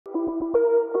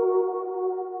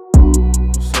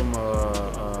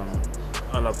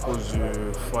l'approche du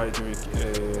Fight Week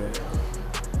et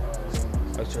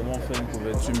actuellement on fait une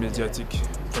couverture médiatique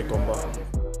pré-combat.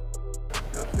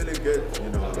 I'm feeling good, you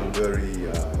know, I'm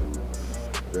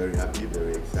very happy,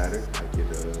 very excited.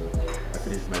 I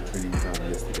finished my training camp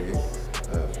yesterday.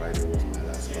 Friday was my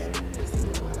last sparring, yesterday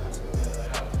was my last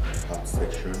hard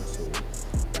section, so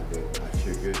and then I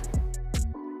feel good.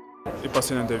 J'ai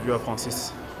passé une interview à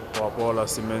Francis par rapport à la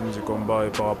semaine du combat et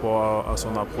par rapport à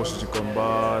son approche du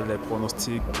combat, les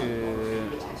pronostics et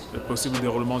le possible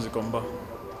déroulement du combat.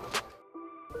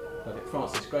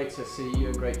 Francis, great to see you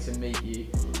and great to meet you.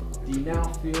 Do you now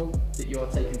feel that you are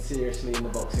taken seriously in the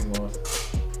boxing world?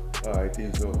 I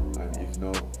think so, and if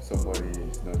somebody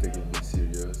is not taking me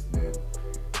serious, then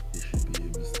it should be a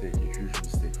mistake, a huge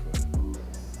mistake for them.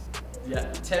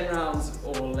 Yeah, 10 rounds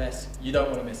or less, you don't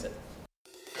want to miss it.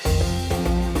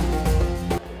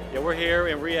 Yeah, we're here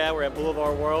in Riyadh, we're at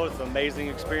Boulevard World. It's an amazing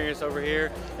experience over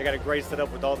here. They got a great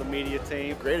setup with all the media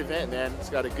team. Great event, man. It's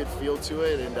got a good feel to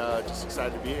it, and just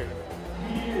excited to be here.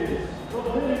 He is the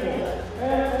lineal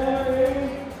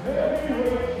heavyweight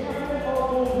champion of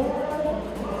the world,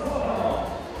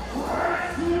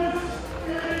 Francis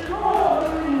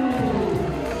Ngannou.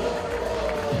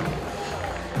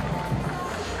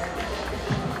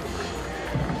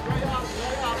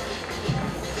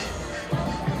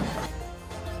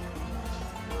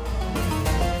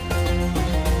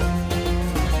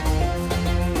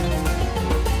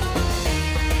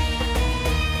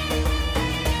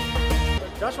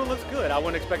 Joshua looks good. I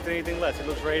wouldn't expect anything less. He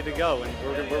looks ready to go, and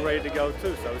we're ready to go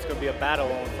too. So it's going to be a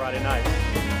battle on Friday night.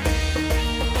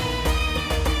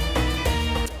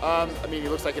 I mean, he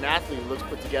looks like an athlete. He looks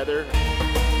put together.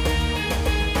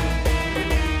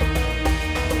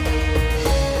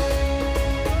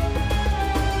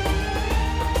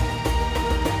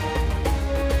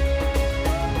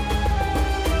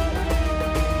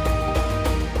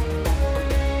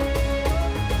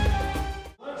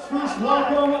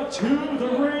 Welcome to the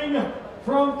ring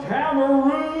from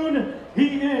Cameroon.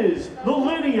 He is the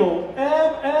lineal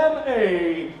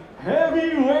MMA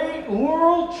heavyweight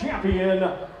world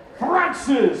champion,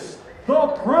 Francis the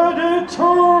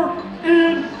Predator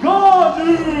Ngannou.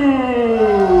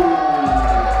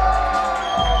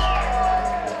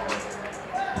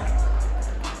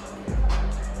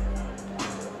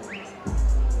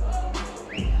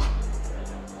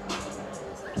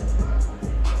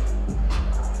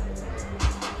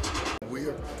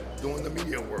 Doing the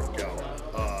media workout.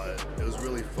 It was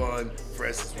really fun.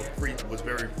 Francis was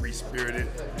very free-spirited.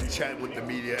 He chatted with the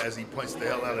media as he punched the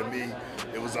hell out of me.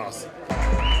 It was awesome.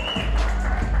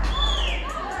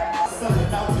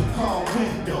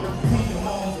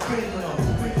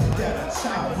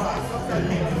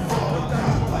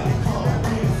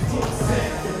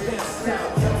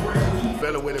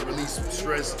 Better way to release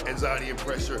stress, anxiety, and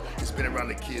pressure is being around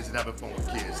the kids and having fun with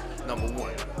kids. Number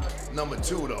one. Number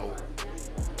two, though,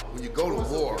 when you go to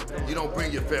war, you don't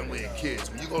bring your family and kids.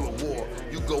 When you go to war,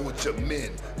 you go with your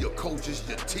men, your coaches,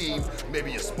 your team,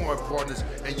 maybe your sparring partners,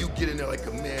 and you get in there like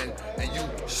a man, and you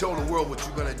show the world what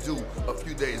you're gonna do a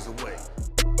few days away.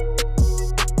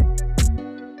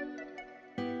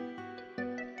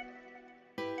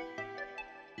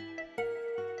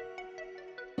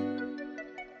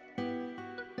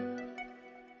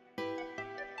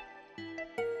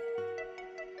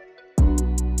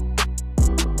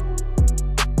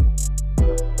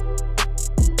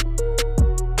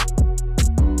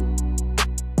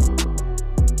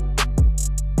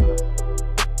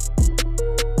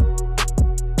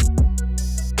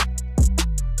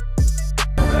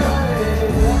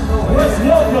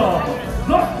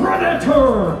 The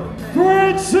Predator,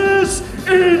 Francis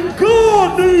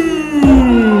Ngannou!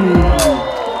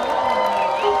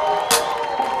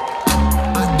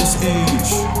 At this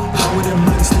age, how would a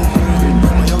man still hearing?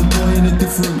 My young boy in a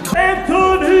different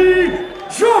Anthony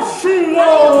Joshua!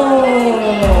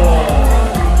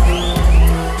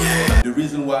 The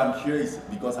reason why I'm here is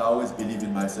because I always believe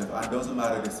in myself, and it doesn't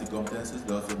matter the circumstances,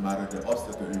 doesn't matter the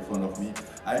obstacle in front of me.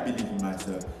 I believe in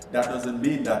myself. That doesn't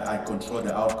mean that I control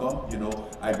the outcome, you know.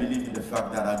 I believe in the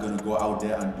fact that I'm going to go out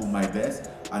there and do my best,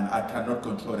 and I cannot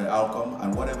control the outcome,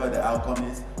 and whatever the outcome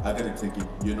is, I'm going to take it,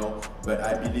 you know. But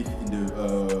I believe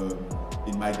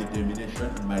in my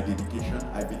determination, in my dedication.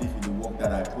 I believe in the work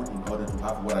that I put in order to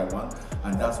have what I want,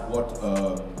 and that's what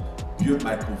built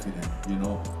my confidence, you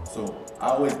know. So I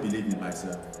always believe in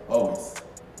myself, always.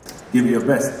 Give it your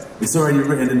best. It's already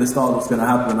written in the stars what's going to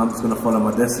happen. I'm just going to follow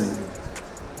my destiny.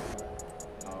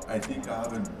 I think I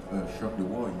haven't shook the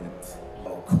wall yet.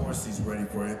 Of course he's ready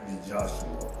for Anthony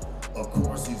Joshua. Of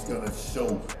course he's going to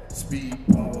show speed,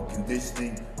 power,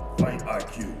 conditioning, fight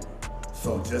IQ.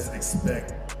 So just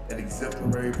expect an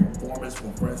exemplary performance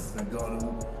from Francis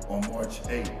Ngannou on March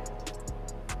 8th.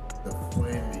 The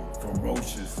flaming,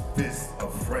 ferocious fist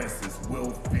of Francis will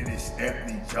finish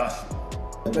Anthony Joshua.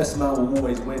 The best man will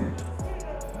always win.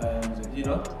 You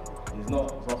know, it's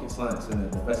not rocket science, isn't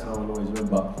it? The best man will always win.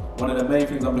 But one of the main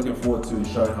things I'm looking forward to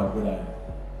is showing how good I am.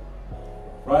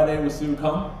 Friday will soon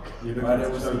come. Friday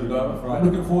will soon go. I'm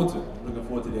looking forward to it. I'm looking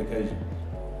forward to the occasion.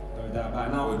 No doubt about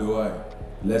it. Now, What do I?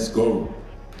 Let's go.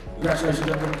 congratulations,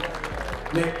 gentlemen.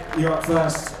 Nick, you're up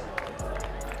first.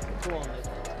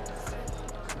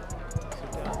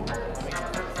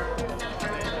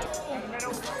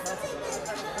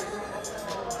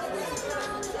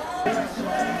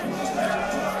 Let's